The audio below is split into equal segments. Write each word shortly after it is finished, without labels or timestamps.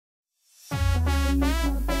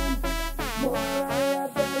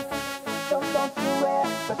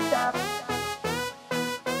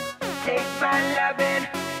my loving,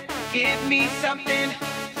 give me something,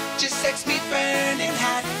 just text me burning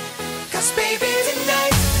hot. Cause baby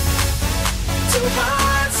tonight, two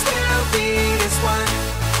hearts will be as one.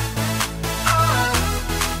 Oh,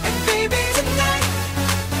 and baby tonight,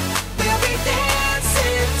 we'll be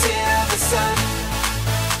dancing till the sun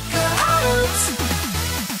comes.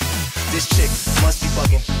 This chick must be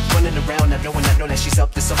bugging, running around not knowing that she's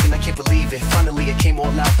up to something. I can't believe it, finally it came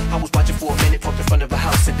all out. I was watching for a minute, parked in front of a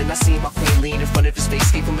house, and then I seen my queen lean in front of his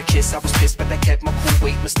face, gave him a kiss. I was pissed, but I kept my cool.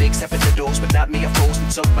 Wait, mistakes happen to those, but not me. I froze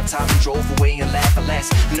and took my time and drove away and laughed.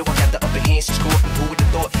 Alas, I know I got the upper hand, she's caught. Who would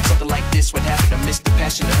have thought something like this would happen? I missed the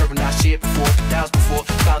passion of her and I shared before. Hours before,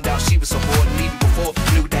 found out she was a whore, and even before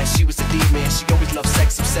knew that she was a demon. She always loved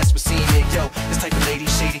sex, obsessed with semen. Yo, this type of lady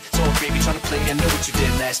shady, so baby trying to play. I know what you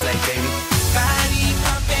did last night, baby. Body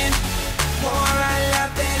pumping, more I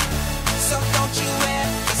love it, so don't you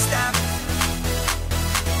ever stop.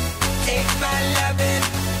 Take my loving,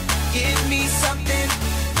 give me something,